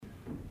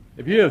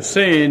If you have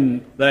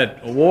seen that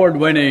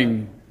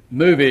award-winning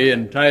movie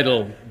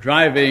entitled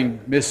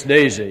Driving Miss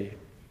Daisy,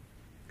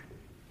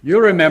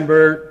 you'll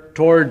remember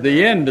toward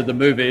the end of the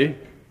movie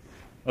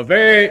a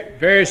very,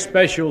 very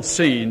special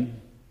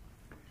scene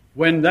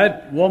when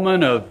that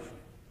woman of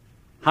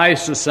high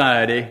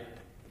society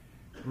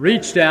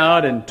reached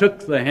out and took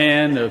the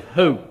hand of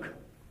Hoke,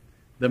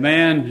 the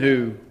man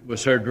who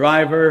was her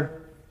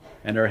driver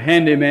and her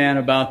handyman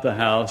about the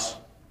house.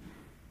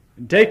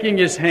 And taking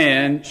his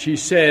hand, she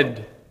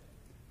said,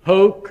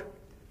 "Hoke,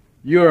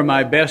 you are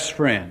my best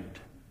friend."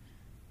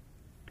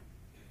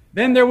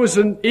 Then there was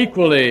an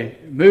equally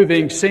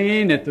moving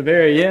scene at the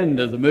very end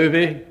of the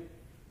movie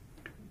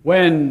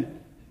when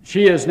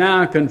she is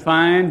now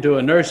confined to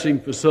a nursing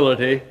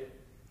facility.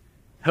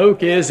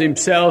 Hoke is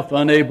himself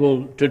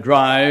unable to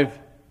drive,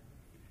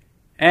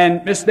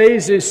 and Miss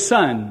Daisy's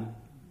son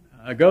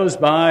goes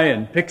by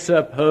and picks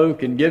up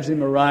Hoke and gives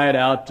him a ride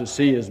out to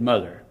see his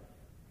mother.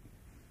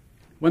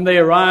 When they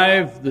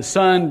arrive, the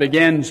son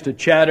begins to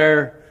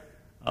chatter,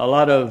 a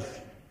lot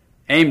of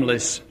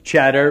aimless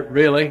chatter,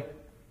 really.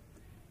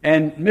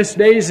 And Miss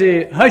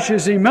Daisy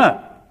hushes him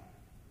up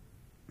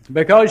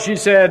because she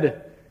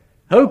said,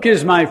 "Hoke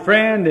is my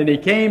friend and he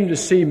came to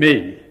see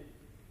me,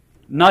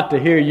 not to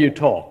hear you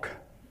talk."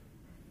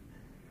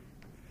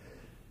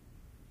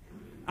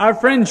 Our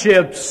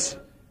friendships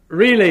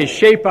really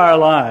shape our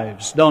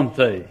lives, don't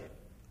they?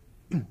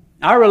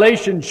 Our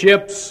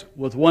relationships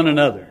with one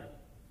another.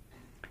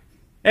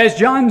 As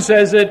John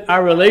says it,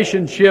 our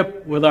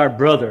relationship with our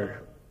brother.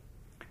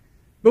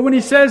 But when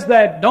he says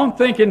that, don't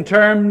think in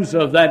terms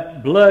of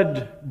that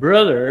blood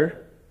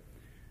brother,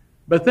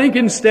 but think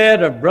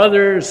instead of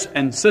brothers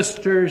and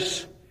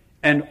sisters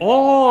and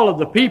all of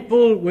the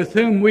people with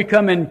whom we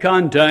come in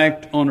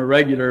contact on a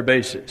regular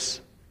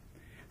basis.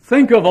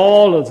 Think of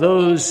all of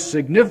those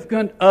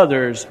significant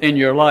others in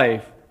your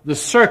life, the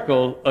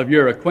circle of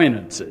your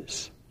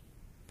acquaintances.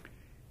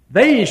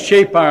 They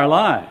shape our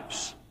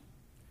lives.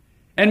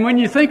 And when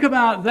you think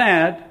about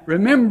that,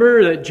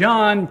 remember that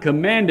John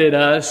commanded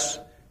us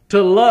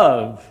to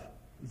love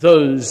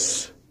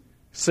those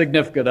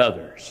significant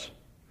others.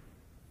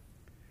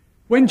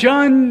 When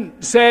John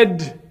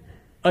said,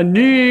 "A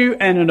new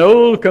and an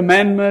old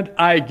commandment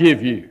I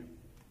give you,"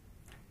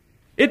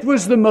 it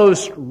was the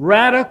most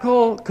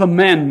radical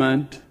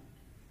commandment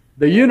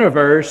the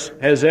universe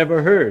has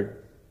ever heard.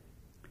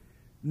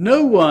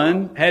 No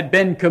one had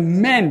been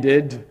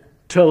commanded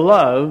to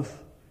love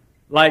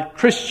like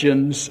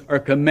Christians are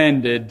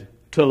commanded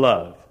to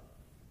love.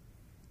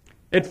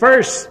 At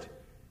first,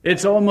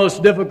 it's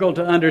almost difficult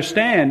to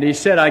understand. He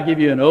said, "I give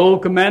you an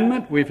old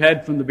commandment we've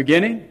had from the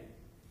beginning,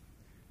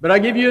 but I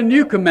give you a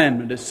new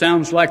commandment." It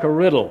sounds like a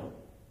riddle.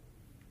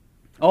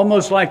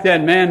 Almost like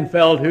that man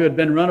felt who had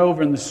been run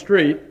over in the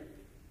street,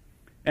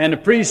 and a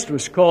priest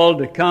was called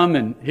to come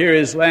and hear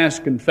his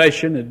last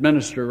confession,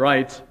 administer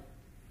rites.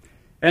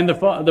 And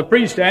the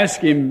priest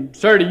asked him,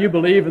 "Sir, do you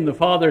believe in the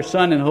Father,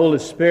 Son, and Holy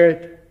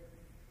Spirit?"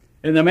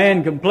 And the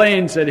man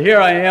complained, said,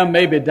 "Here I am,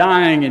 maybe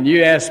dying, and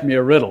you ask me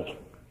a riddle."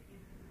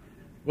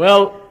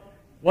 Well,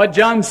 what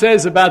John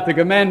says about the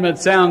commandment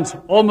sounds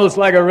almost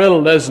like a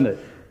riddle, doesn't it?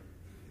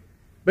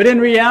 But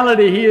in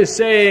reality, he is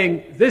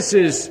saying this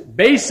is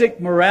basic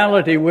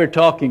morality we're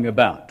talking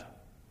about.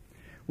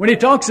 When he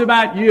talks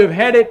about you have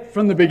had it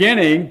from the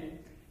beginning,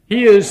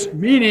 he is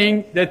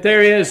meaning that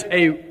there is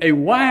a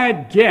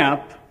wide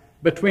gap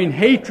between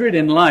hatred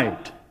and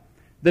light.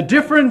 The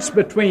difference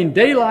between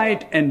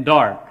daylight and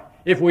dark.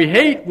 If we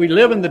hate, we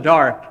live in the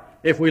dark.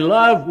 If we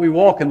love, we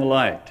walk in the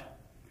light.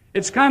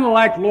 It's kind of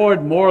like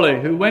Lord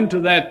Morley, who went to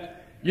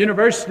that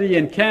university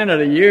in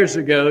Canada years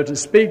ago to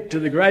speak to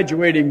the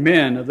graduating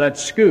men of that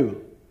school.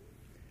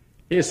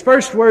 His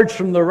first words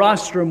from the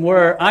rostrum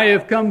were, "I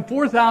have come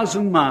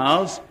 4,000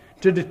 miles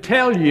to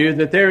tell you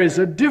that there is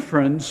a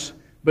difference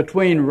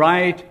between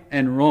right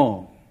and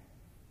wrong."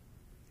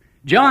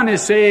 John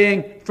is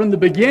saying, from the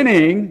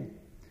beginning,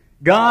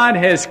 God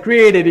has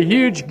created a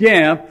huge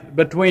gap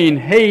between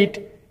hate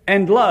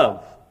and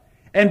love.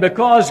 And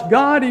because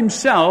God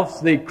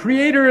Himself, the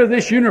creator of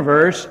this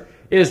universe,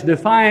 is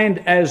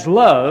defined as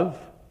love,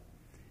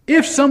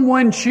 if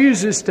someone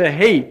chooses to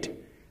hate,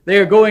 they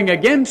are going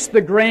against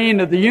the grain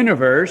of the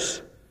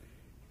universe.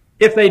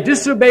 If they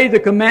disobey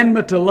the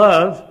commandment to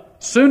love,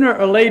 sooner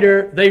or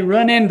later they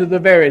run into the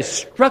very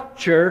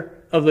structure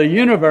of the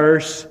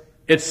universe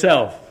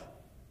itself.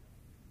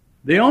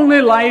 The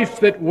only life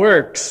that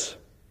works,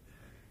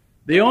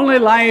 the only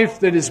life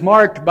that is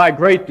marked by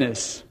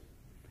greatness,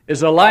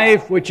 is a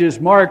life which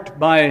is marked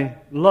by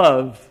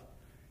love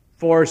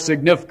for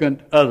significant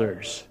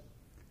others.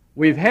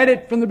 We've had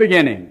it from the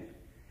beginning.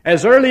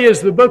 As early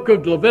as the book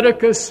of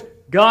Leviticus,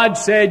 God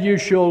said, you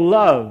shall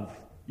love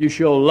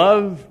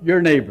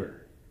your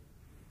neighbor.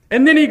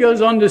 And then He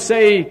goes on to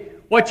say,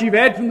 what you've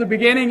had from the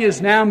beginning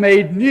is now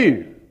made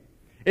new.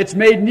 It's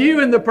made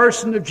new in the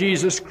person of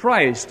Jesus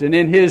Christ and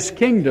in His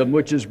kingdom,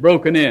 which is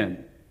broken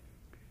in.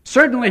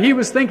 Certainly He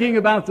was thinking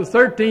about the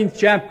 13th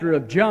chapter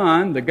of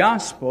John, the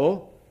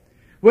Gospel,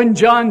 When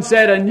John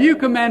said, "A new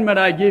commandment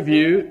I give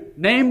you,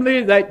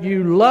 namely that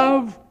you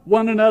love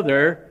one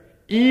another,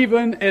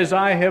 even as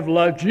I have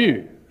loved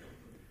you."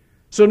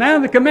 So now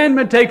the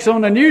commandment takes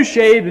on a new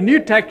shade, a new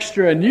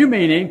texture, a new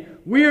meaning.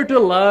 We are to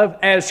love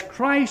as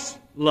Christ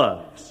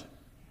loves.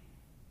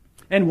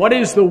 And what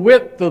is the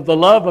width of the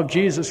love of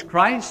Jesus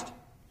Christ?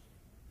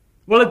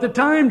 Well, at the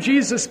time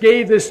Jesus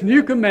gave this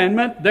new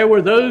commandment, there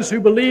were those who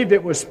believed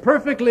it was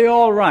perfectly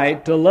all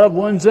right to love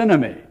one's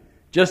enemy,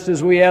 just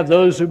as we have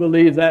those who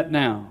believe that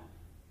now.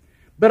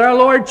 But our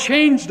Lord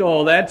changed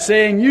all that,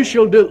 saying, "You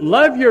shall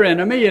love your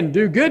enemy and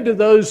do good to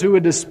those who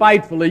would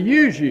despitefully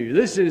use you."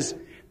 This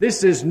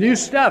is new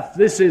stuff.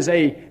 This is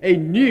a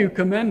new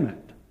commandment.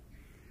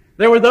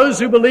 There were those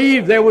who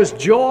believed there was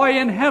joy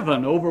in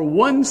heaven over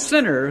one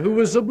sinner who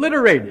was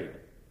obliterated.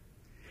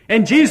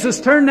 And Jesus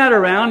turned that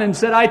around and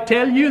said, "I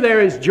tell you, there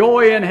is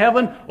joy in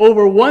heaven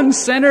over one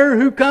sinner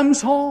who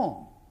comes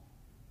home."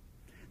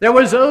 There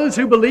was those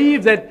who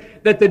believed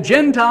that the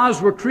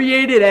Gentiles were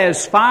created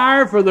as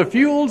fire for the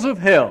fuels of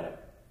hell.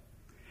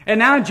 And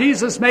now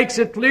Jesus makes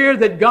it clear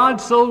that God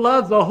so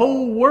loved the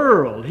whole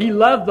world. He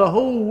loved the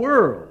whole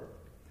world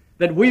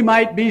that we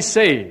might be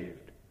saved.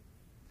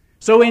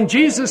 So in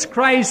Jesus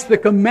Christ, the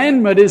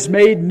commandment is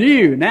made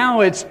new.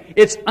 Now it's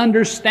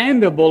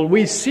understandable.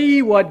 We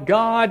see what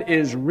God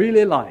is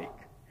really like.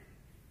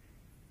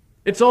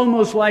 It's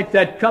almost like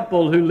that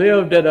couple who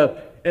lived at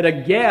a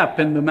gap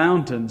in the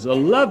mountains. A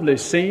lovely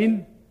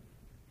scene.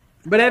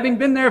 But having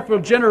been there for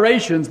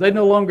generations, they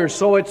no longer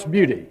saw its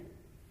beauty.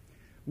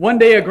 One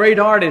day a great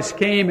artist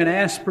came and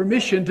asked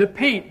permission to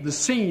paint the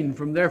scene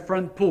from their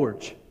front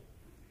porch.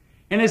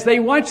 And as they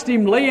watched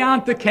him lay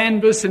out the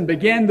canvas and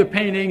began the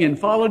painting and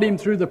followed him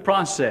through the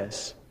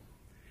process,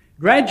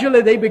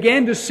 gradually they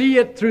began to see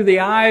it through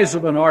the eyes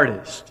of an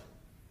artist.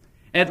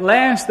 At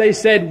last they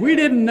said, "We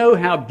didn't know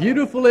how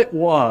beautiful it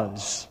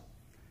was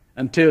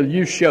until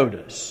you showed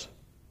us.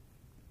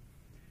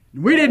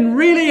 We didn't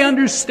really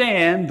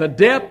understand the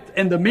depth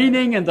and the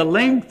meaning and the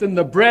length and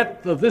the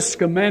breadth of this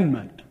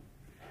commandment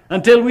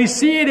until we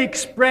see it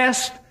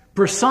expressed,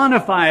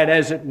 personified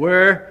as it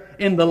were,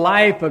 in the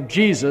life of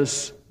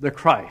Jesus the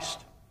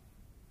Christ."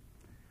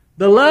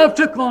 The love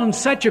took on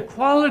such a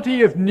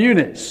quality of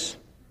newness,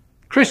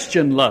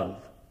 Christian love,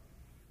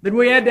 that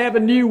we had to have a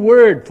new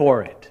word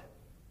for it.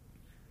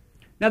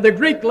 Now the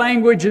Greek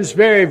language is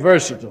very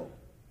versatile,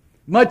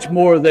 much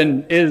more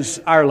than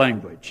is our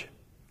language.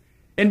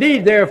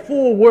 Indeed, there are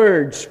 4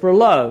 words for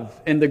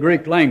love in the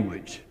Greek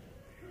language.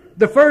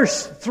 The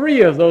first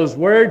 3 of those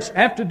words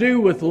have to do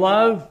with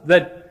love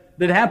that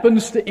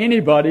happens to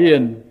anybody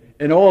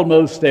and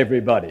almost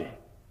everybody.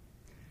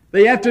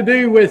 They have to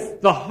do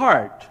with the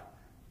heart.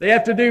 They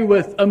have to do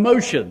with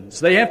emotions.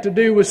 They have to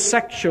do with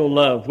sexual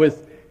love,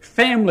 with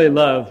family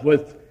love,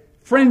 with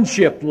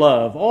friendship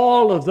love.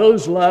 All of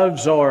those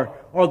loves are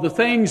the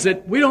things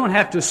that we don't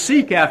have to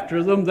seek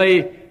after them.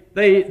 They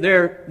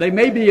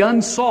may be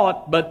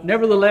unsought, but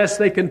nevertheless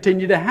they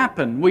continue to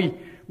happen.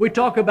 We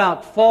talk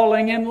about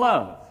falling in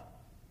love.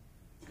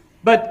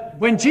 But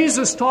when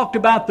Jesus talked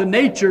about the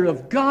nature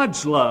of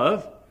God's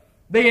love,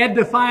 they had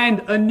to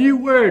find a new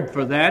word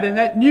for that, and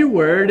that new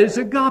word is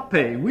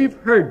agape. We've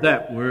heard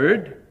that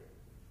word.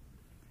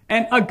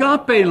 And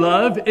agape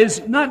love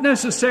is not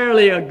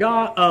necessarily a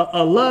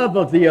love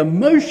of the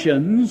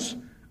emotions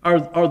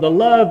or the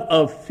love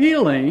of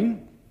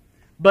feeling,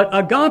 but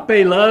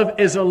agape love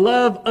is a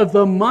love of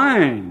the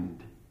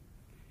mind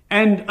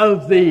and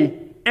of the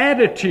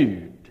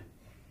attitude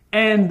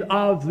and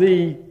of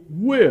the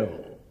will.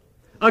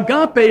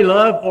 Agape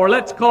love, or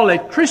let's call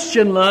it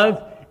Christian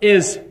love,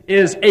 is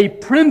a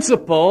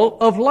principle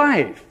of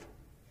life.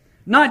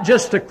 Not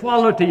just a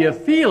quality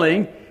of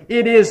feeling,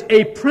 it is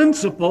a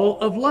principle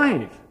of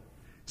life.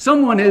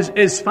 Someone has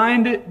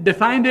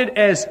defined it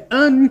as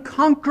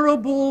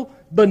unconquerable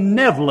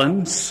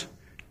benevolence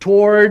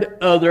toward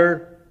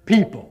other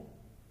people.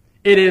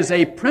 It is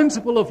a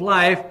principle of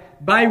life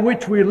by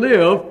which we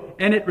live,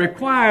 and it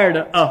required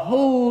a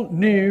whole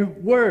new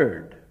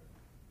word.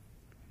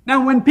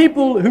 Now, when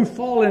people who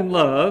fall in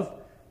love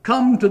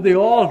come to the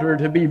altar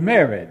to be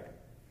married,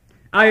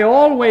 I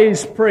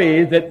always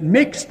pray that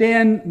mixed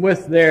in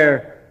with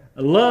their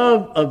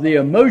love of the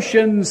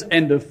emotions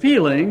and the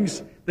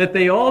feelings, that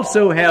they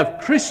also have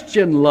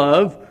Christian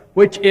love,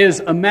 which is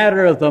a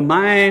matter of the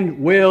mind,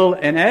 will,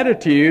 and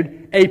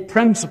attitude, a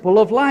principle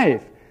of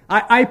life.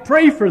 I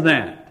pray for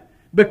that,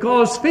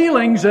 because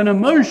feelings and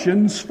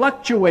emotions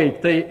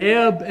fluctuate, they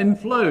ebb and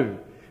flow.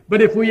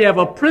 But if we have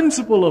a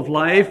principle of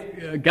life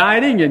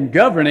guiding and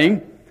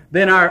governing,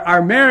 then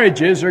our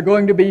marriages are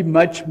going to be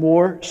much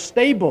more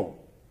stable.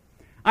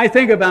 I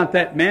think about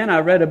that man I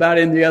read about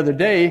him the other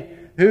day,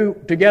 who,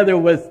 together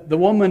with the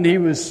woman he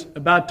was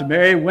about to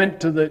marry,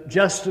 went to the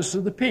justice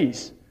of the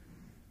peace.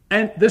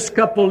 And this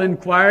couple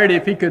inquired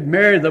if he could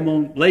marry them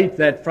on late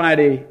that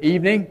Friday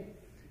evening.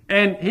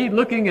 And he,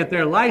 looking at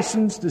their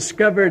license,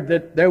 discovered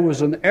that there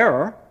was an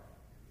error.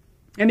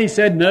 And he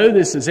said, "No,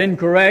 this is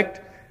incorrect.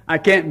 I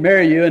can't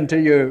marry you until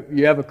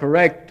you have a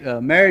correct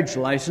marriage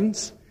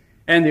license."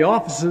 and the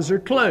offices are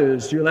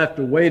closed. You'll have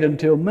to wait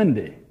until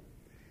Monday.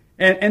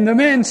 And the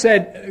man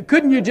said,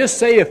 couldn't you just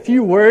say a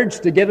few words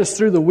to get us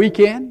through the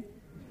weekend?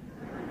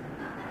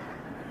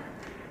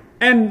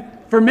 And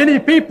for many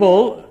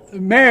people,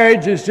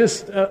 marriage is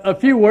just a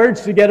few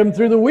words to get them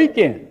through the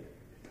weekend.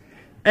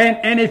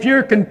 And if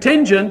you're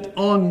contingent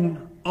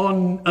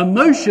on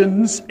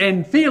emotions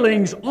and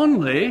feelings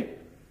only,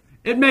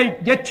 they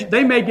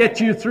may get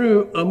you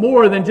through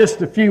more than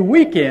just a few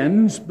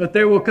weekends, but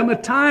there will come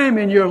a time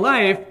in your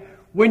life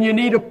when you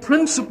need a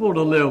principle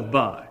to live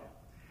by.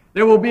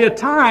 There will be a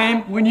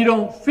time when you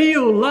don't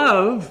feel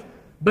love,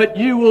 but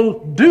you will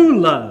do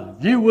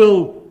love. You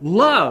will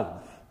love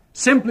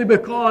simply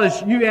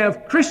because you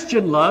have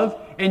Christian love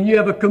and you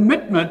have a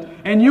commitment,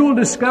 and you will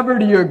discover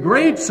to your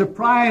great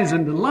surprise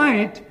and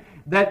delight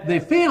that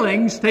the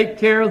feelings take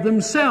care of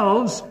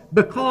themselves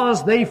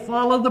because they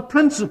follow the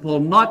principle,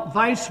 not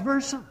vice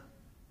versa.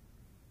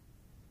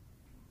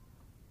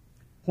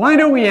 Why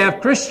do we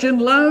have Christian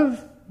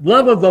love?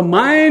 Love of the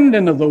mind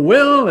and of the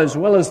will as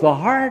well as the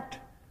heart?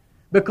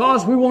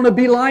 Because we want to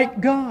be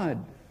like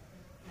God.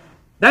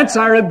 That's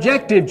our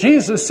objective.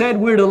 Jesus said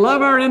we're to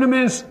love our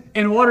enemies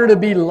in order to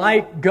be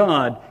like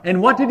God. And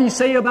what did He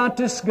say about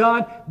this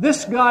God?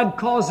 This God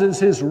causes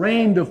His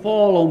rain to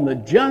fall on the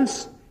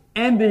just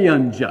and the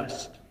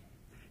unjust.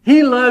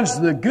 He loves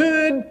the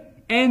good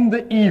and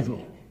the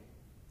evil.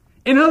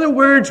 In other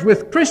words,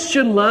 with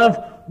Christian love,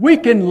 we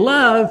can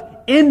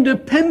love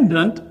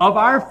independent of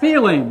our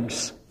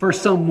feelings for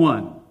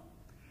someone.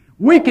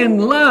 We can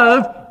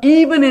love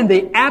even in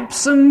the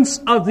absence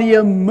of the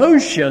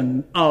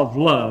emotion of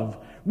love.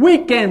 We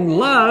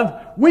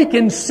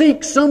can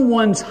seek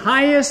someone's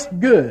highest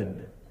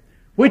good,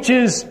 which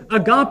is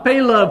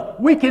agape love.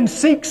 We can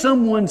seek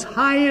someone's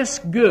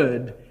highest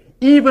good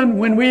even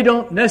when we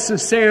don't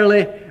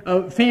necessarily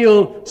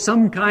feel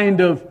some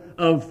kind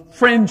of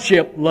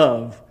friendship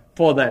love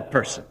for that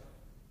person.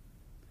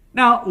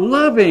 Now,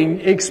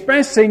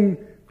 expressing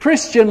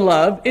Christian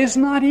love is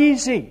not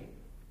easy.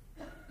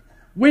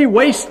 We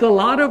waste a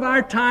lot of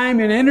our time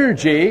and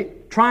energy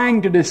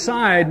trying to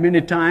decide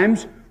many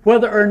times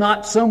whether or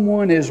not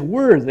someone is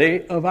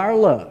worthy of our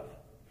love.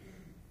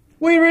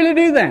 We really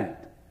do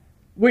that.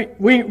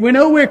 We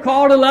know we're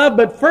called to love,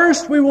 but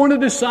first we want to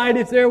decide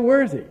if they're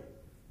worthy.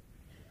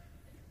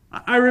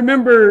 I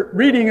remember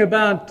reading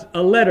about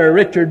a letter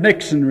Richard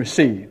Nixon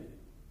received.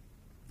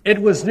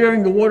 It was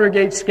during the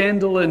Watergate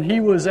scandal, and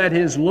he was at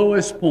his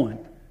lowest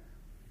point.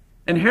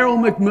 And Harold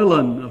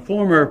Macmillan, a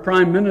former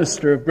Prime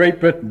Minister of Great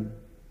Britain,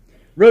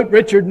 wrote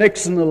Richard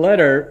Nixon a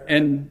letter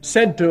and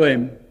said to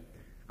him,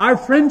 "Our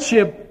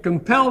friendship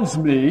compels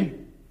me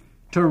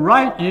to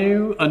write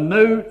you a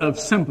note of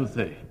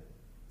sympathy."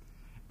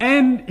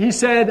 And he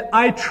said,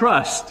 "I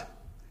trust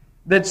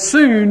that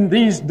soon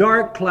these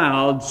dark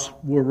clouds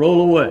will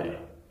roll away."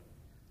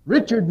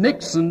 Richard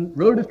Nixon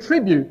wrote a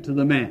tribute to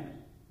the man,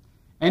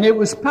 and it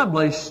was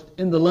published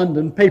in the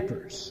London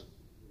papers.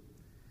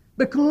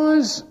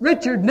 Because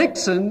Richard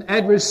Nixon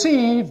had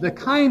received the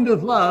kind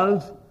of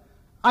love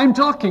I'm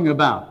talking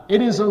about.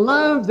 It is a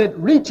love that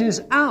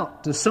reaches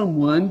out to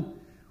someone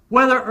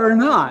whether or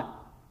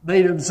not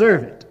they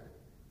observe it.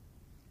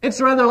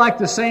 It's rather like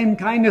the same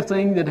kind of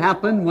thing that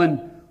happened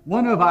when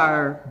one of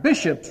our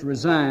bishops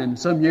resigned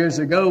some years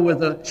ago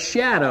with a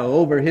shadow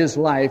over his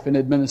life and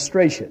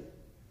administration.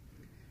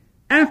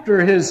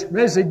 After his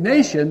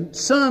resignation,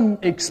 some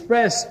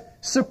expressed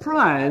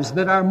surprise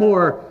that our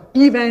more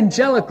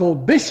evangelical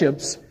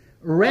bishops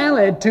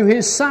rallied to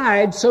his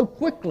side so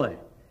quickly,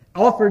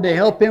 offered to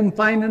help him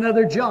find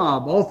another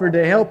job, offered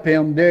to help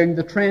him during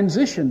the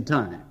transition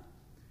time.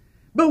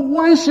 But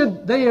why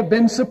should they have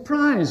been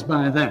surprised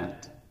by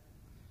that?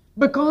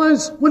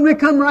 Because when we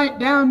come right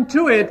down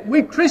to it,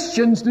 we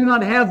Christians do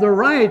not have the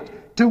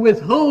right to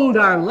withhold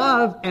our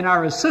love and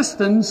our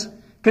assistance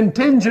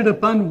contingent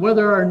upon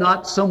whether or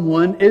not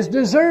someone is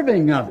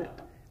deserving of it.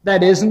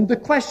 That isn't the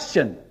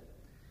question.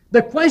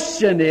 The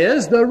question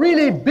is, the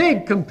really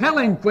big,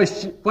 compelling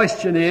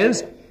question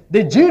is,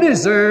 did you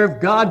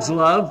deserve God's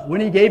love when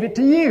He gave it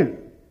to you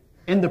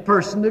in the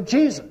person of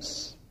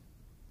Jesus?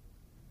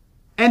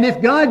 And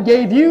if God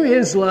gave you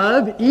His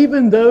love,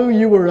 even though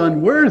you were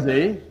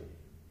unworthy,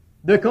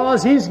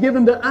 because He's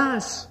given to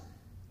us,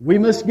 we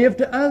must give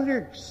to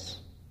others.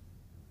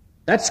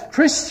 That's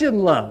Christian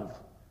love.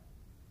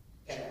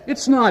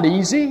 It's not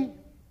easy.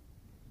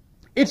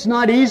 It's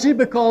not easy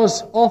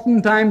because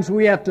oftentimes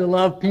we have to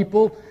love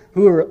people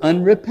who are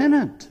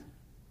unrepentant,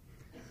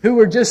 who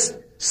are just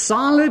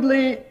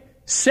solidly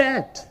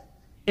set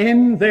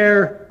in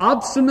their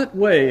obstinate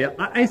way.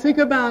 I think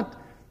about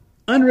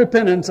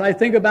unrepentance. I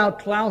think about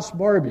Klaus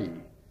Barbie,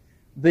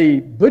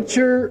 the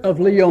butcher of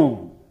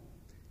Lyon.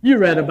 You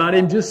read about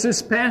him just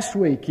this past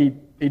week.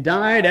 He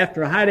died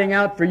after hiding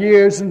out for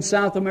years in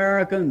South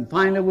America and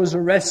finally was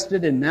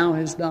arrested and now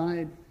has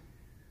died.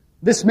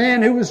 This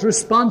man who was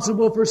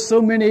responsible for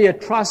so many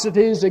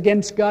atrocities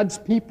against God's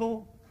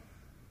people.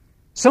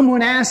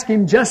 Someone asked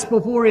him just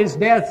before his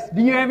death,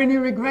 "Do you have any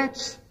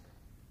regrets?"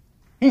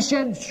 He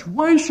said,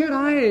 "Why should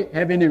I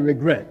have any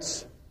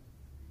regrets?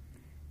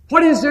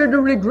 What is there to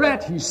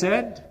regret, he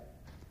said?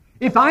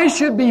 If I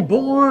should be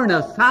born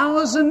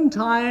 1,000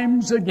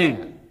 times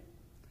again,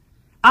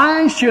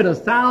 I should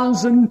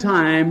 1,000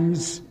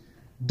 times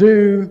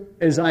do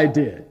as I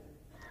did.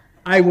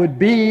 I would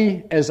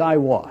be as I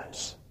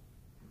was.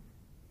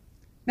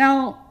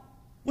 Now,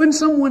 when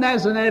someone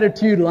has an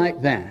attitude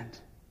like that,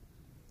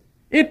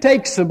 it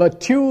takes a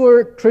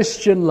mature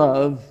Christian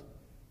love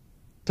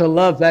to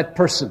love that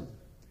person,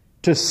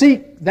 to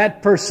seek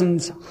that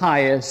person's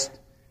highest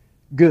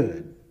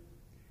good.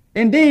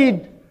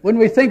 Indeed, when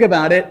we think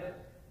about it,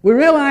 we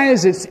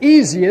realize it's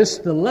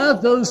easiest to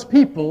love those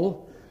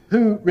people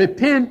who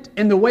repent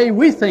in the way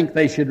we think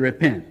they should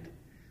repent,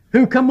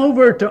 who come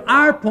over to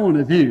our point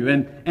of view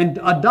and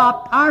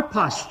adopt our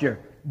posture.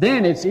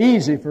 Then it's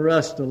easy for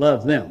us to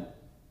love them.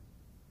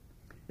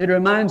 It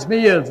reminds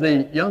me of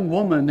the young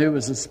woman who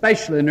was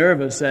especially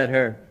nervous at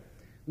her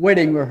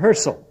wedding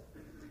rehearsal.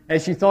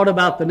 As she thought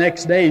about the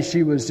next day,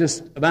 she was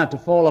just about to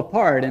fall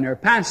apart, and her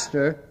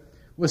pastor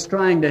was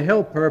trying to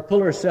help her pull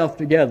herself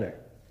together.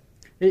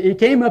 He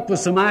came up with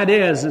some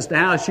ideas as to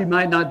how she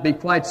might not be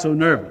quite so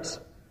nervous.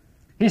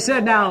 He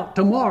said, now,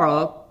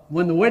 tomorrow,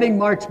 when the wedding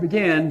march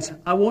begins,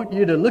 I want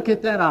you to look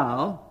at that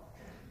aisle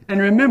and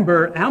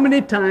remember how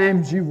many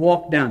times you've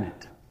walked down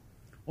it.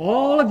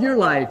 All of your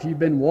life you've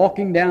been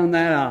walking down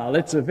that aisle.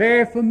 It's a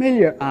very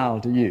familiar aisle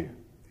to you.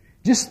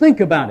 Just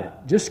think about it.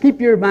 Just keep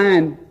your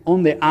mind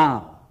on the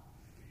aisle.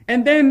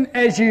 And then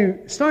as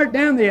you start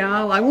down the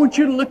aisle, I want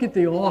you to look at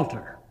the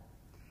altar.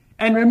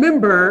 And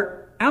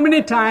remember how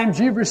many times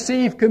you've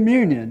received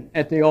communion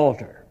at the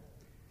altar.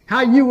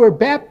 How you were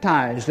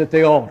baptized at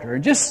the altar.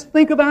 And just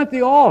think about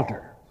the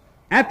altar.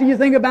 After you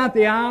think about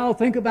the aisle,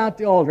 think about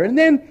the altar. And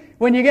then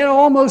when you get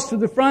almost to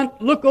the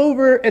front, look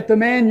over at the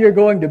man you're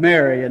going to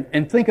marry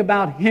and think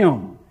about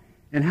him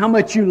and how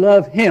much you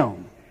love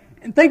him.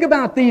 And think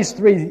about these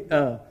three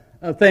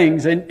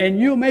things and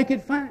you'll make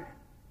it fine.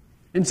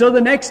 And so the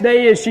next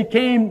day as she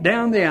came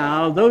down the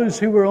aisle, those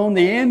who were on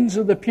the ends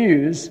of the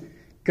pews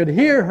could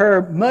hear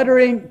her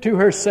muttering to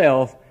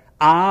herself,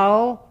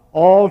 I'll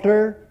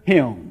alter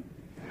him.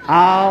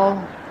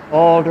 I'll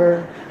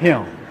alter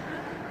him.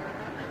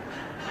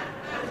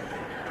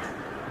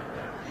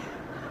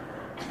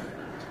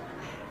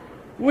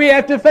 We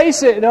have to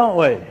face it, don't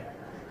we?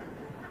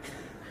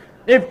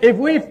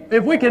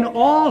 If we can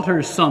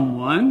alter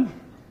someone,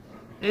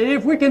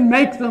 if we can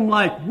make them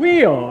like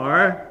we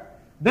are,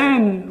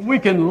 then we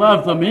can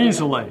love them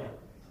easily.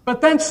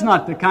 But that's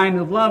not the kind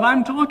of love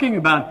I'm talking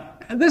about.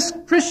 This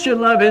Christian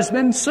love has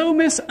been so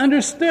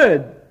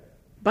misunderstood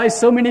by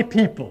so many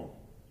people.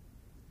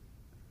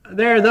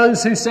 There are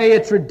those who say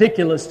it's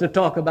ridiculous to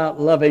talk about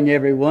loving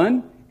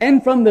everyone,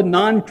 and from the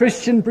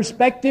non-Christian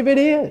perspective it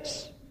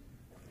is.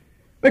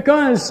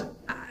 Because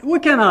we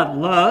cannot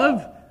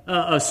love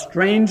a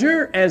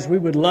stranger as we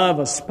would love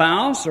a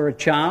spouse or a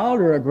child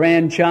or a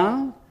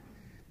grandchild.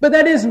 But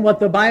that isn't what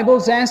the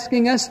Bible's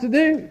asking us to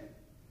do.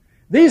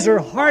 These are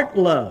heart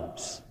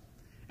loves.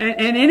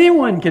 And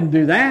anyone can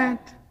do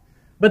that.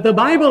 But the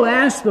Bible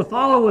asks the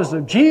followers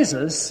of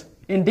Jesus,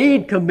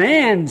 indeed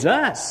commands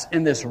us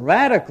in this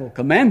radical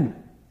commandment,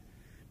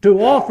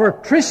 to offer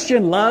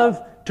Christian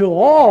love to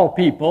all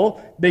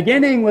people,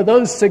 beginning with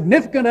those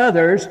significant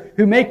others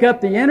who make up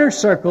the inner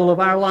circle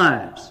of our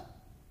lives.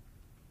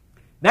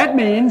 That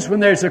means when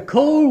there's a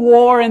cold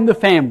war in the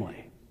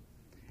family,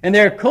 and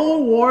there are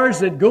cold wars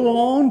that go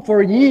on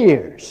for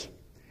years,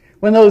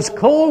 when those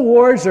cold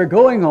wars are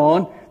going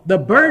on, the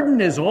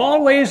burden is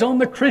always on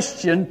the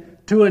Christian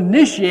to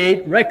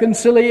initiate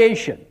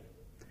reconciliation.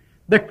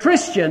 The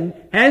Christian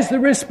has the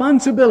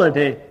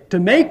responsibility to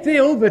make the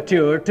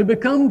overture, to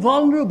become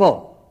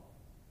vulnerable,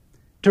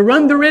 to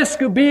run the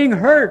risk of being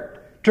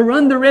hurt, to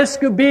run the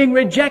risk of being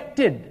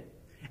rejected.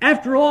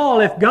 After all,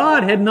 if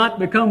God had not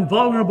become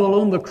vulnerable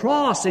on the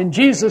cross in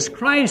Jesus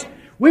Christ,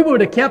 we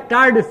would have kept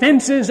our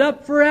defenses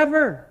up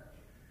forever.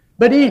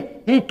 But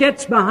He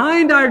gets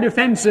behind our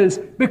defenses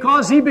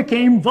because He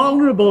became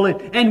vulnerable.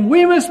 And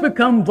we must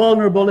become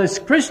vulnerable as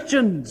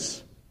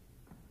Christians.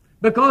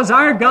 Because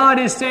our God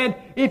has said,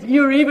 if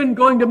you're even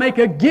going to make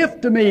a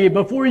gift to me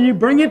before you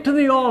bring it to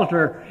the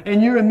altar,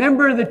 and you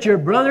remember that your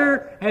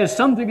brother has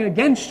something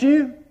against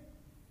you,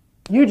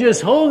 you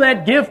just hold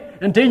that gift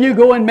until you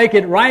go and make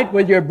it right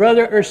with your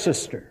brother or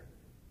sister.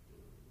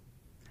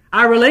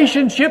 Our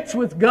relationships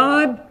with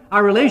God,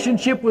 our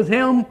relationship with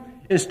Him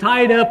is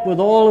tied up with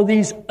all of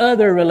these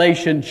other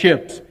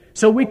relationships.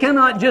 So we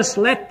cannot just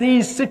let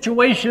these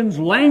situations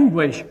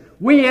languish.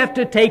 We have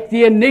to take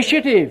the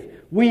initiative.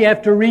 We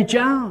have to reach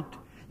out.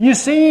 You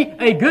see,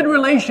 a good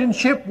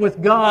relationship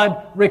with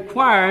God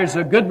requires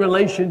a good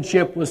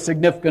relationship with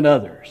significant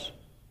others.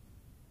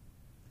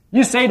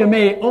 You say to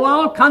me,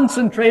 I'll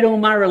concentrate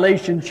on my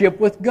relationship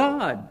with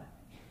God.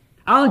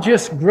 I'll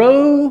just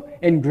grow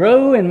and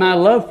grow in my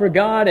love for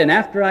God, and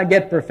after I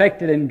get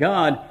perfected in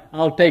God,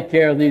 I'll take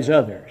care of these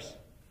others.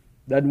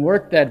 Doesn't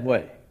work that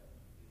way.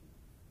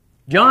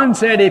 John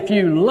said, if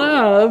you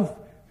love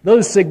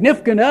those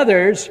significant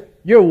others,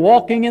 you're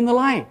walking in the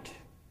light.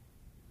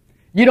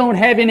 You don't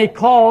have any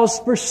cause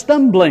for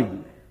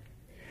stumbling.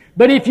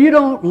 But if you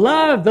don't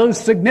love those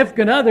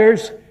significant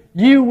others,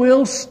 you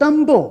will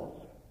stumble.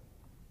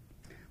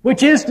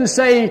 Which is to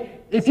say,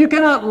 if you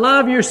cannot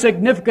love your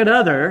significant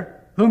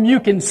other, whom you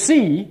can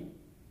see,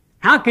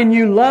 how can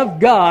you love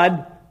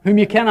God, whom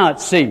you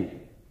cannot see?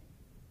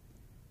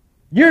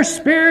 Your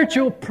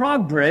spiritual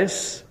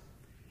progress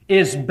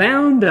is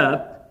bound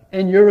up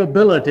in your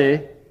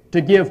ability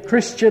to give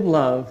Christian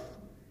love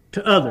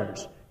to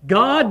others.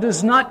 God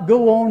does not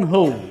go on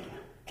hold.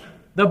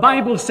 The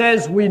Bible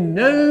says we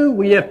know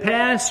we have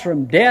passed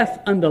from death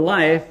unto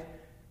life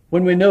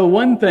when we know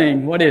one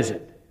thing. What is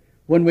it?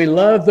 When we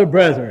love the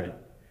brethren.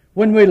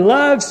 When we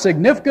love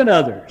significant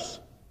others,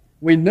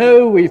 we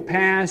know we've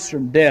passed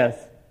from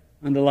death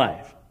unto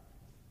life.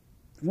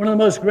 One of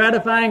the most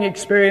gratifying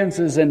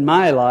experiences in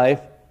my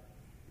life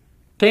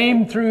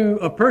came through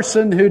a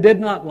person who did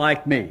not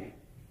like me.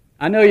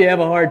 I know you have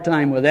a hard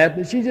time with that,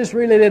 but she just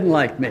really didn't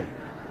like me.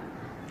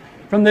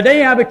 From the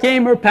day I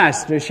became her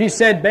pastor, she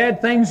said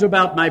bad things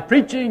about my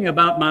preaching,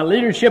 about my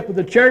leadership of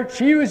the church.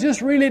 She was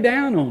just really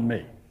down on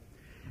me.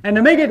 And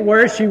to make it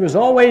worse, she was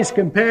always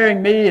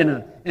comparing me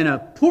in a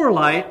poor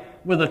light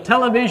with a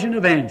television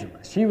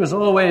evangelist. She was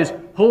always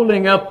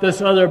holding up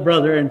this other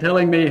brother and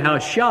telling me how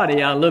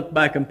shoddy I looked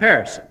by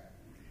comparison.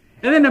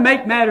 And then to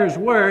make matters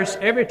worse,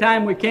 every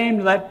time we came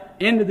to that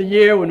end of the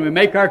year when we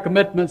make our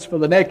commitments for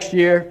the next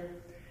year,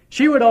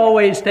 she would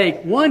always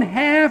take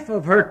 1/2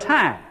 of her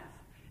tithe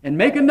and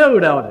make a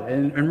note of it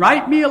and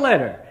write me a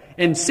letter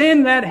and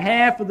send that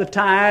half of the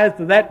tithe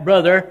to that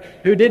brother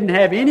who didn't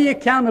have any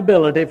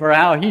accountability for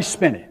how he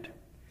spent it.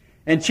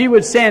 And she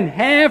would send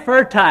half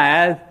her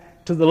tithe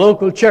to the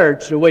local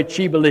church to which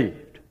she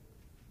believed.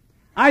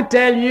 I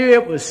tell you,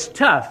 it was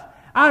tough.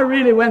 I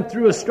really went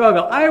through a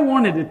struggle. I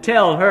wanted to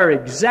tell her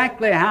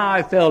exactly how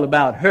I felt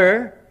about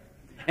her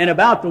and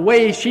about the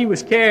way she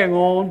was carrying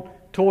on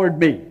toward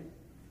me.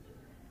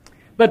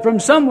 But from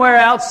somewhere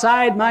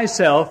outside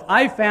myself,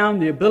 I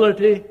found the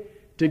ability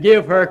to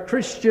give her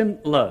Christian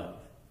love.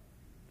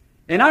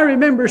 And I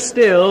remember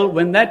still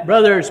when that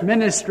brother's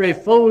ministry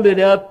folded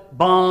up,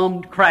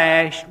 bombed,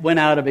 crashed, went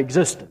out of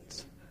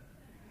existence.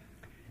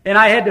 And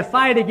I had to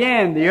fight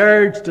again the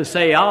urge to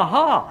say,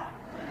 aha.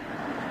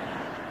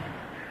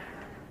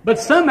 But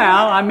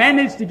somehow I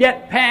managed to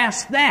get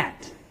past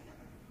that.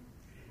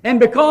 And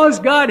because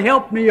God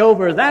helped me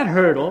over that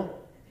hurdle,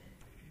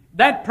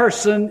 that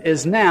person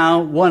is now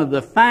one of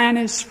the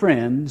finest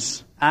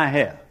friends I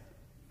have.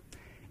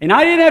 And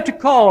I didn't have to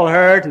call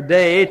her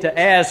today to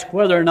ask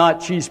whether or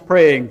not she's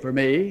praying for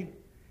me.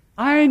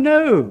 I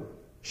know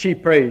she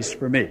prays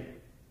for me.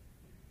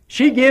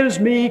 She gives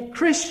me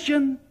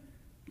Christian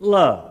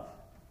love.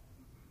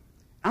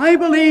 I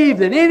believe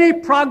that any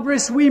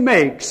progress we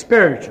make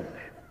spiritually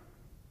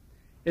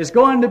is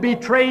going to be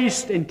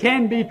traced and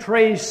can be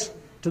traced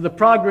to the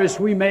progress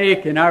we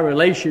make in our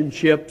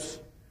relationships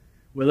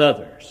with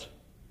others.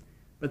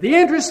 But the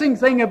interesting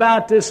thing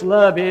about this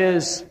love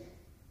is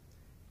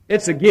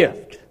it's a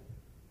gift.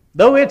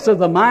 Though it's of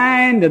the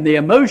mind and the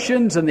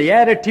emotions and the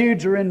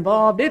attitudes are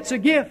involved, it's a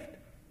gift.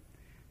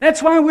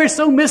 That's why we're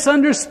so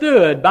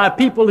misunderstood by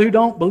people who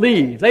don't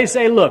believe. They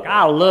say, look,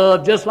 I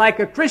love just like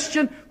a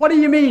Christian. What do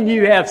you mean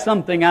you have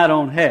something I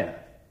don't have?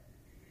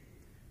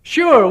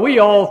 Sure, we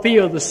all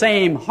feel the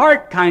same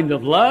heart kind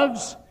of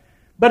loves,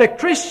 but a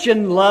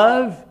Christian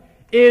love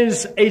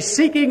is a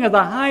seeking of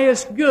the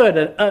highest good,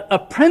 a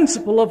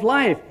principle of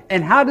life.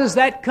 And how does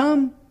that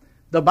come?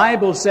 The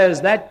Bible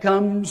says that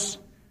comes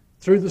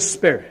through the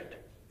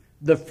Spirit.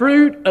 The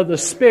fruit of the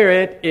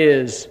Spirit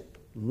is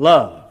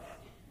love.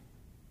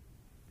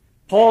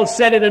 Paul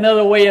said it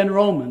another way in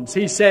Romans.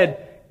 He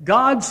said,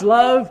 God's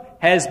love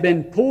has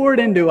been poured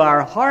into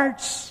our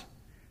hearts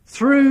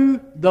through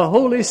the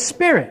Holy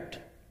Spirit.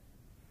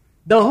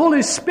 The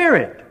Holy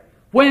Spirit,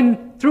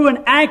 when through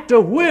an act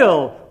of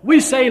will, we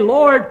say,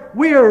 Lord,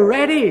 we are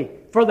ready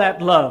for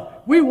that love.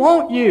 We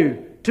want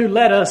you to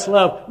let us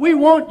love. We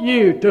want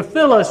you to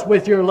fill us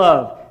with your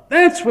love.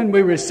 That's when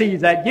we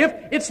receive that gift.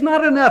 It's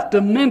not enough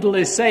to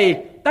mentally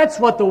say, that's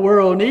what the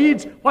world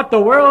needs. What the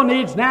world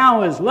needs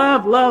now is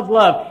love, love,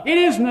 love. It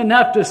isn't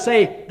enough to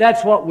say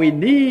that's what we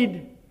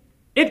need.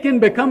 It can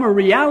become a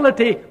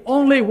reality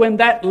only when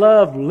that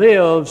love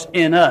lives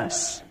in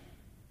us,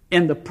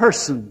 in the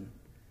person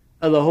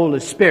of the Holy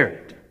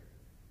Spirit.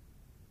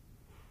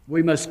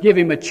 We must give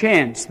Him a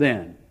chance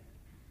then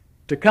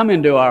to come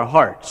into our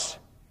hearts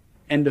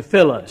and to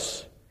fill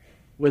us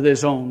with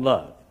His own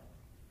love.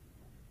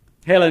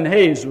 Helen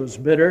Hayes was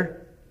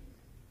bitter.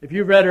 If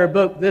you read her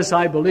book, This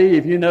I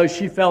Believe, you know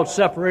she felt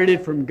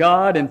separated from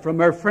God and from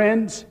her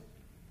friends.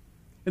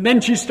 And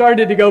then she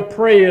started to go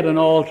pray at an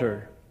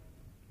altar.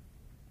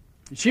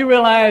 She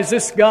realized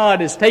this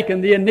God has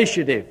taken the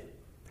initiative.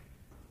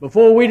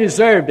 Before we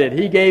deserved it,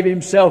 He gave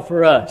Himself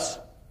for us.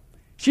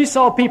 She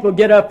saw people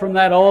get up from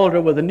that altar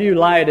with a new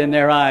light in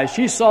their eyes.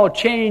 She saw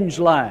changed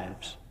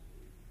lives.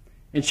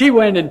 And she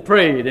went and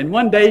prayed. And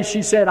one day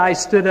she said, I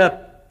stood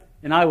up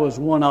and I was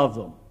one of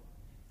them.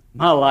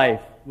 My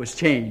life was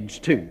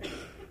changed too.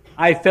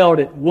 I felt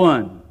at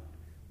one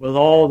with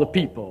all the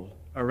people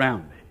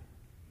around me.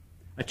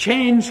 a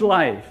changed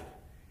life,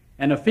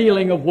 and a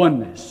feeling of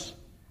oneness.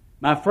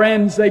 My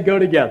friends, they go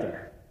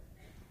together.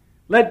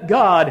 Let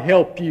God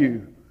help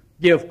you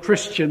give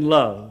Christian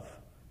love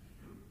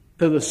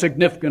to the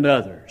significant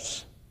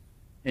others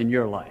in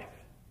your life.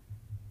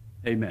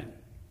 Amen.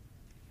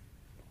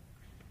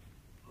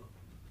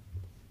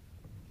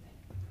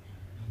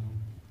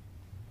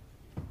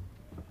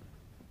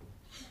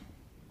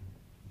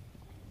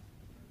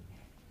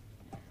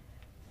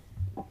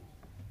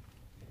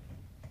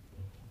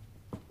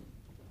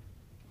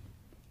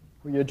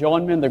 Will you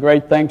join me in the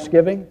great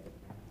thanksgiving?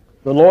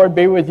 The Lord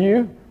be with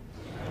you.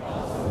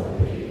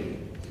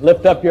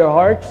 Lift up your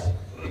hearts.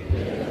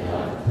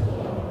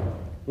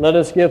 Let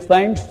us give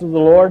thanks to the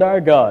Lord our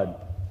God.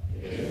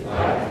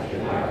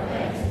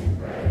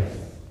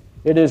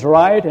 It is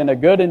right and a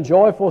good and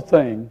joyful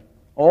thing,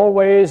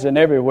 always and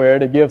everywhere,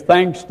 to give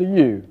thanks to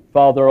you,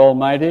 Father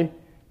Almighty,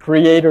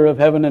 Creator of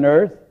heaven and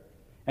earth.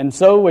 And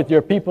so with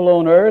your people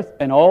on earth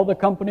and all the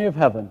company of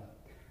heaven,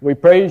 we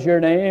praise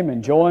your name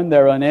and join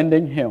their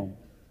unending hymn.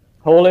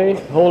 Holy,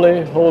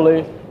 holy,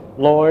 holy,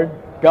 Lord,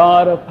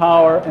 God of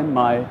power and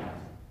might,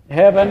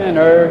 heaven and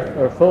earth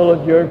are full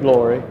of your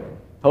glory.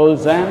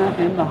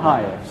 Hosanna in the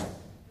highest.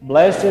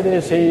 Blessed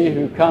is he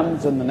who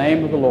comes in the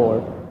name of the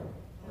Lord.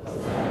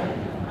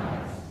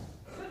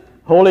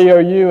 Holy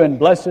are you, and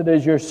blessed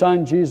is your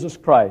Son, Jesus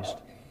Christ.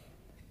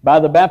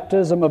 By the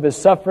baptism of his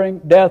suffering,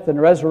 death,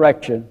 and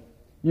resurrection,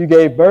 you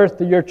gave birth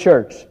to your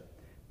church,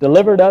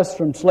 delivered us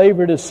from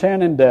slavery to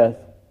sin and death,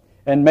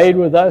 and made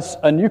with us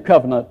a new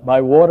covenant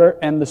by water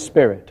and the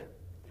Spirit.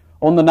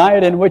 On the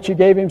night in which he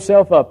gave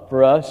himself up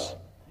for us,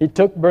 he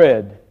took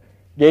bread,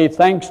 gave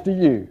thanks to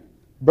you,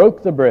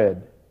 broke the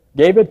bread,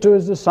 gave it to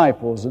his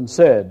disciples, and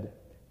said,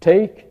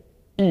 "Take,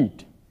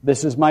 eat.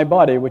 This is my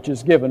body which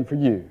is given for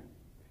you.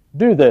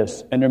 Do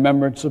this in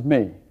remembrance of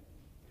me."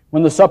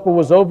 When the supper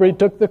was over, he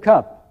took the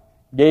cup,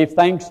 gave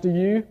thanks to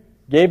you,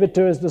 gave it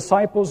to his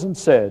disciples, and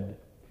said,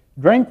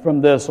 "Drink from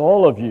this,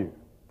 all of you.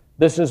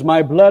 This is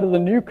my blood of the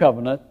new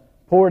covenant,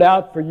 poured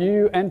out for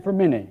you and for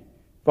many,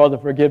 for the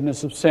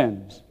forgiveness of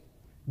sins.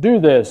 Do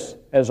this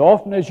as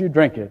often as you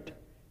drink it,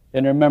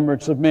 in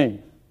remembrance of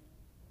me."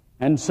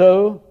 And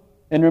so,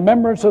 in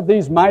remembrance of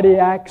these mighty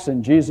acts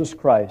in Jesus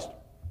Christ,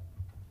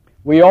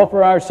 we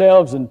offer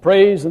ourselves in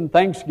praise and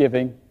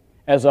thanksgiving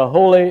as a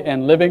holy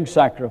and living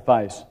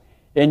sacrifice,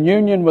 in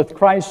union with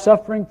Christ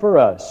suffering for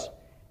us,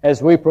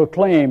 as we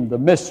proclaim the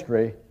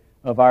mystery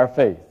of our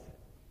faith.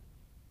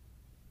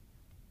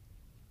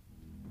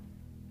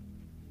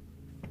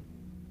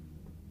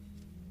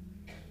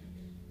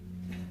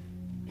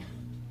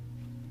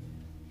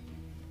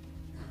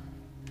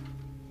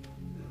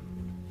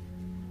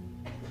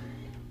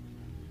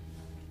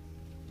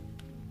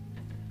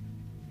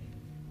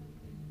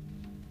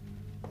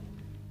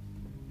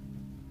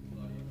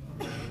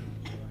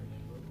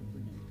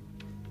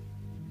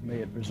 May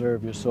it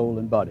preserve your soul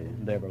and body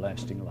in the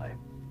everlasting life.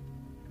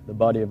 The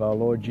body of our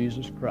Lord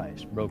Jesus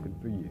Christ, broken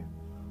for you.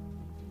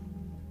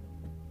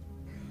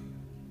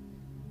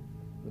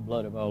 The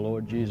blood of our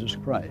Lord Jesus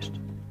Christ,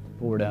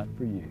 poured out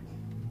for you.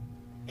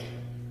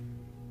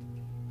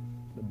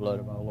 The blood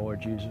of our Lord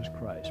Jesus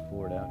Christ,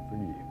 poured out for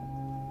you.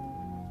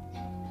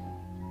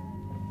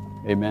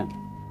 Amen.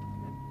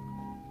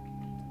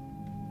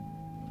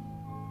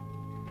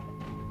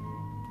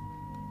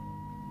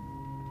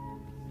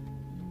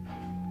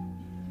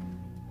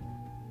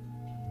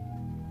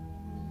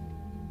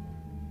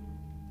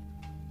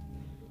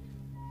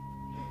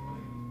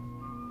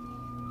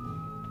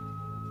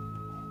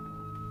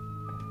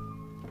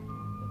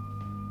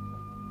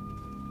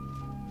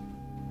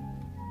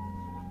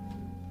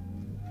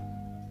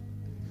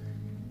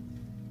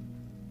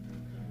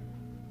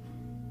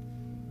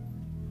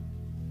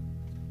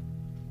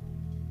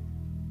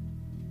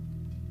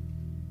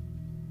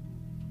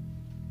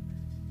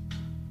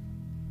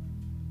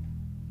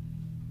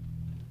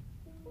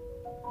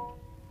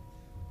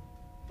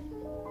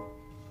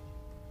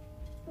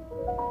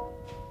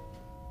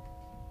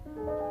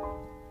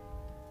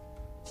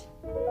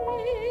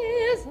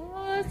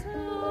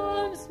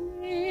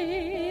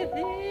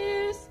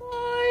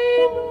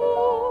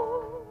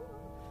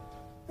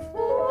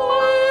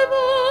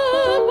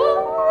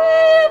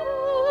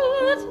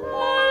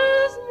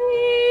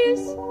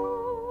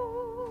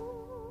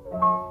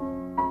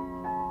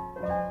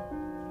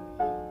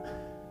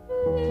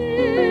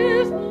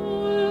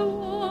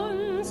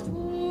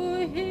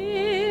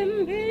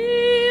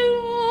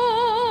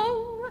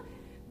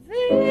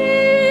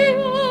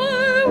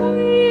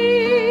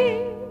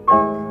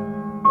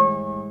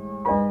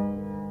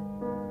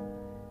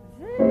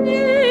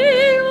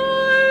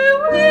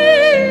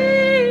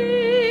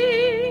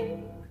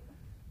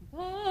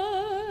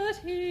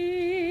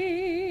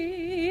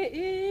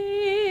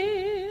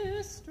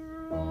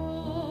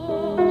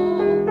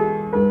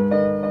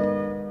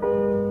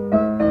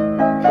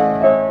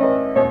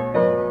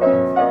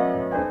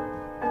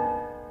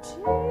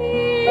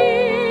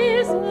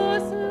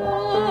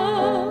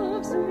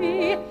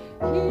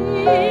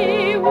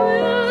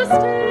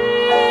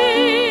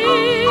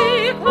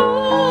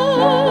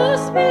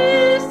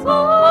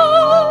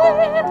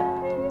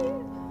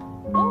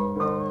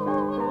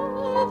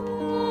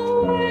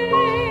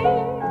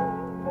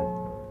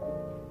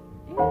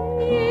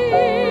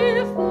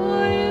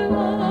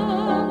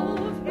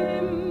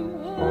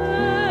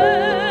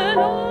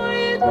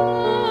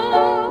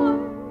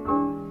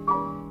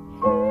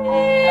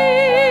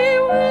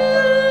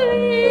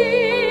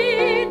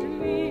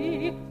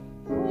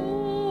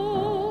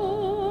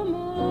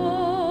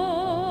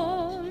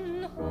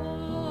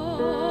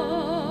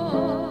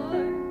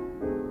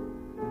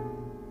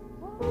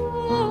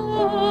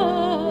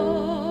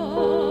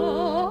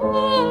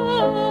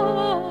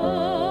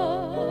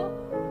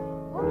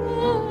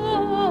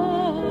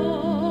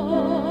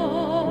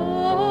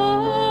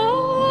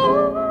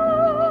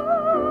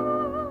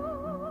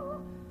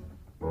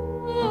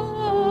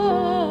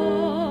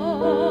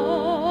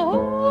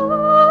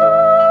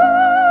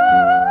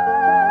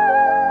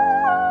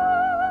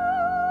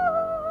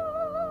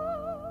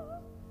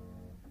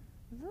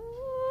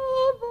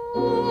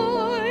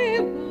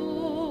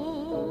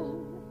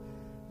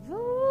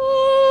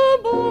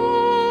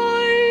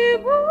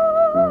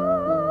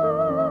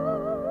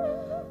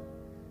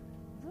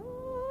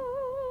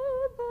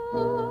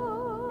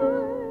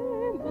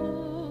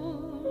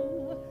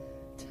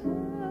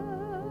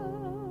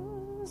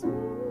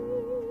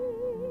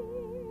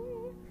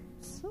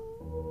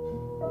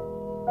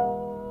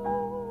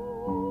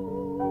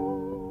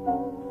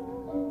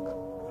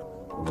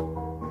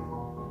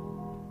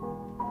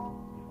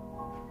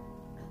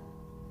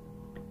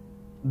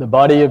 the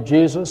body of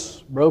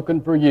Jesus, broken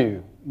for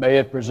you. May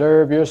it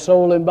preserve your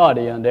soul and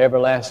body unto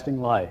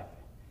everlasting life.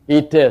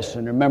 Eat this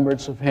in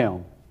remembrance of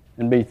Him,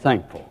 and be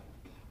thankful.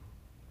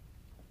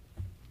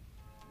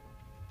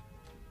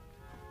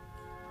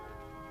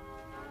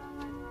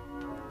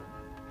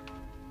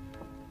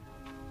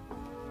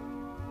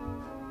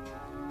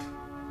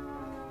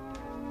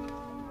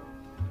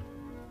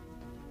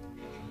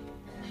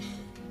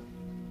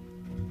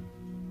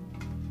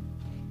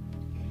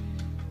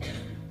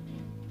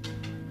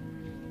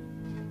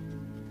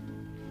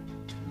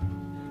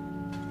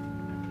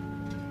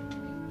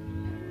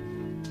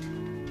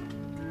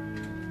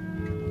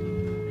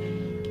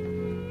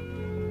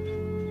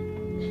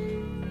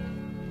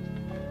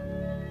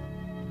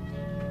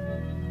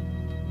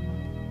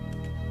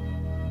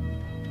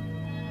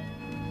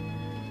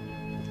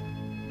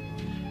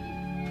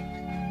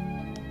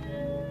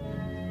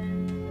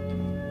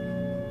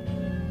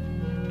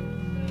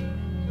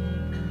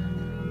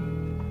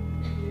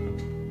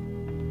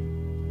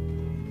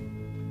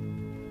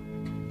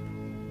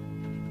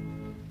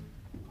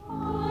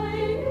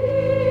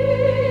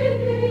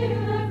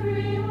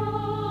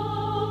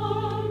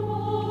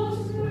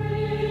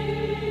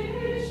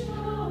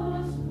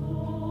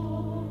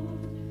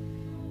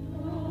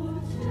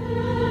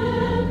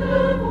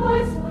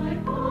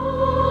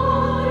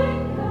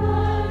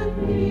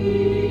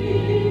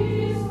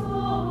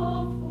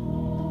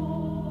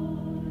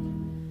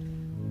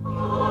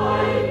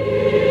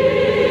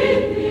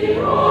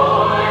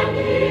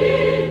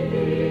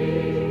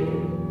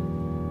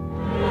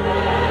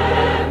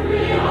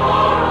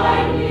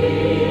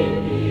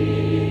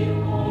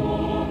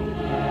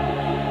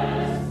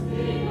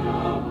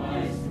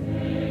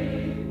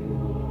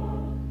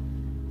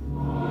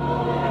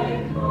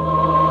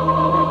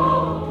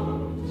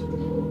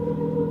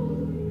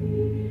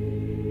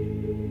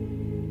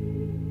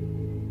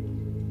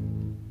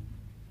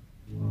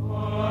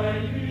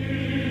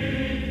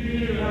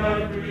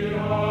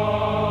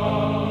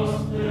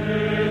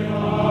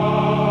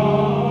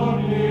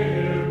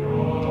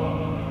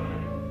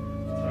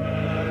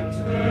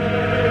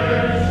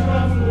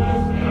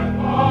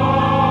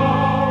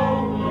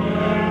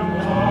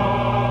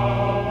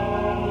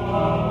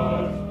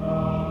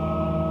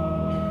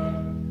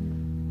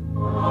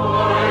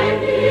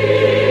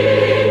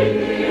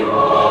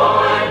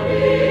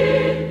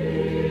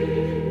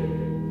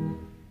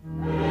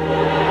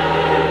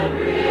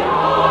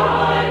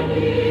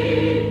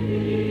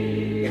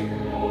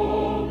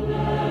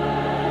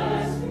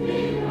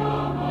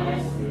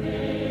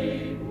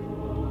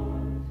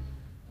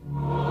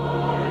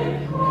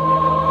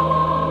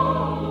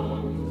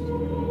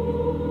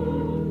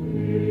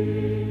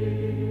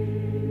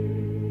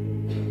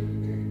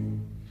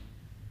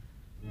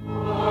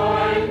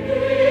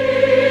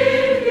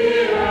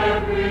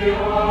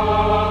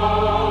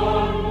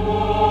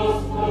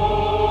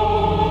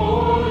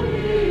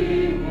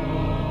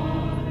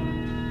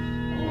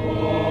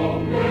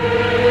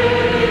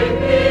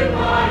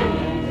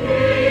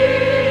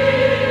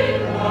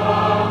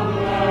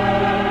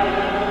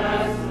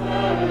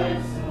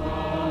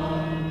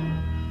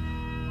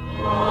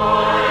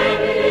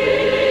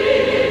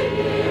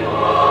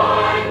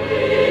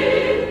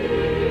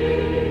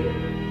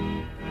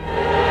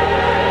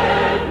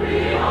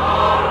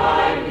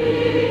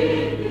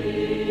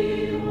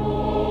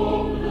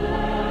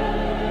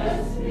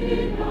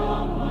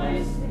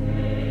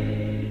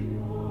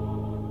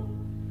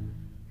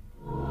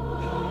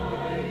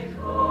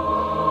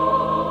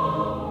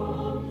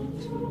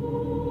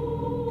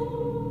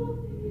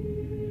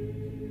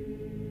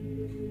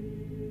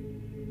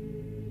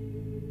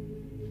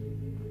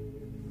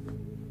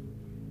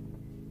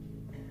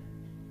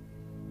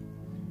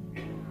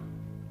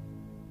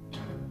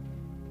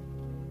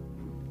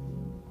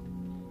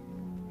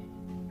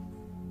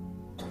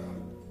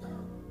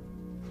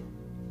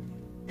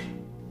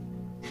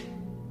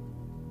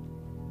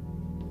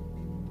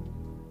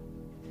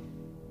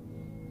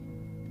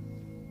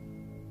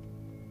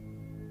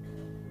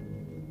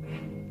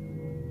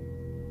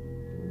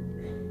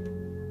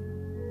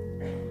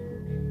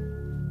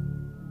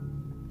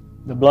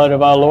 The blood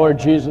of our Lord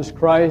Jesus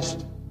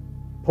Christ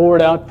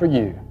poured out for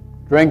you.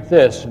 Drink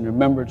this in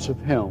remembrance of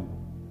Him,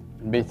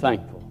 and be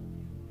thankful.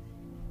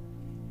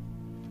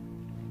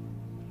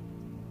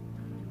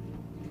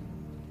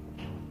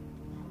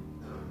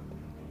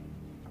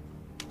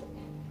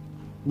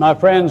 My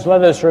friends,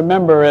 let us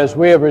remember, as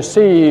we have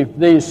received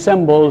these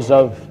symbols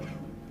of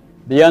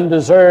the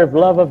undeserved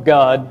love of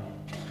God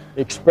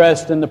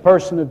expressed in the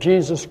person of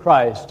Jesus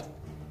Christ,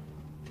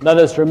 let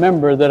us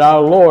remember that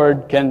our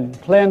Lord can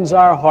cleanse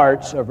our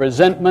hearts of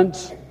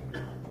resentments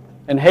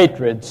and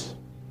hatreds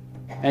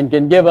and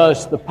can give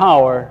us the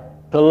power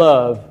to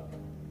love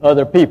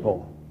other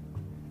people.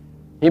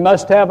 He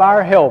must have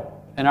our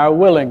help and our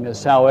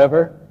willingness,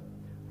 however.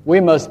 We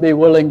must be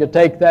willing to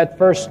take that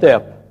first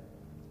step.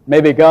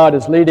 Maybe God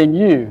is leading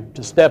you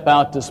to step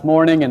out this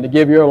morning and to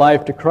give your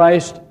life to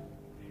Christ.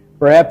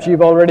 Perhaps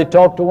you've already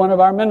talked to one of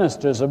our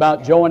ministers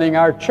about joining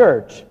our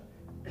church.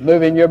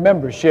 moving your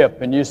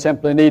membership and you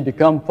simply need to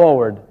come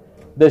forward,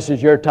 this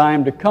is your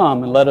time to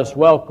come and let us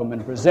welcome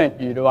and present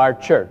you to our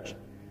church.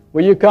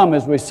 Will you come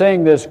as we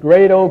sing this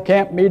great old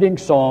camp meeting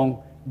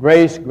song,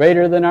 Grace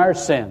Greater Than Our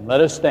Sin?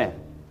 Let us stand.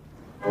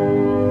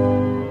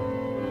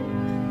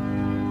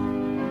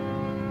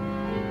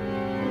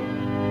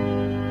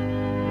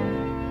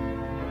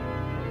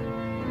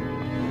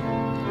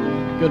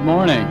 Good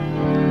morning.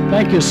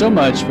 Thank you so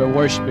much for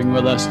worshiping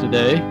with us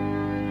today.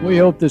 We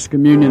hope this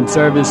communion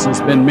service has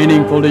been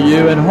meaningful to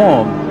you at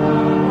home.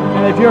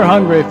 And if you're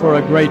hungry for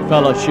a great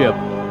fellowship,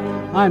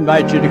 I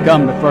invite you to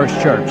come to First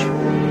Church.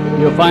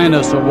 You'll find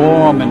us a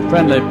warm and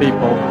friendly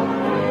people.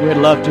 We'd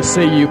love to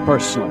see you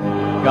personally.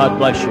 God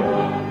bless you.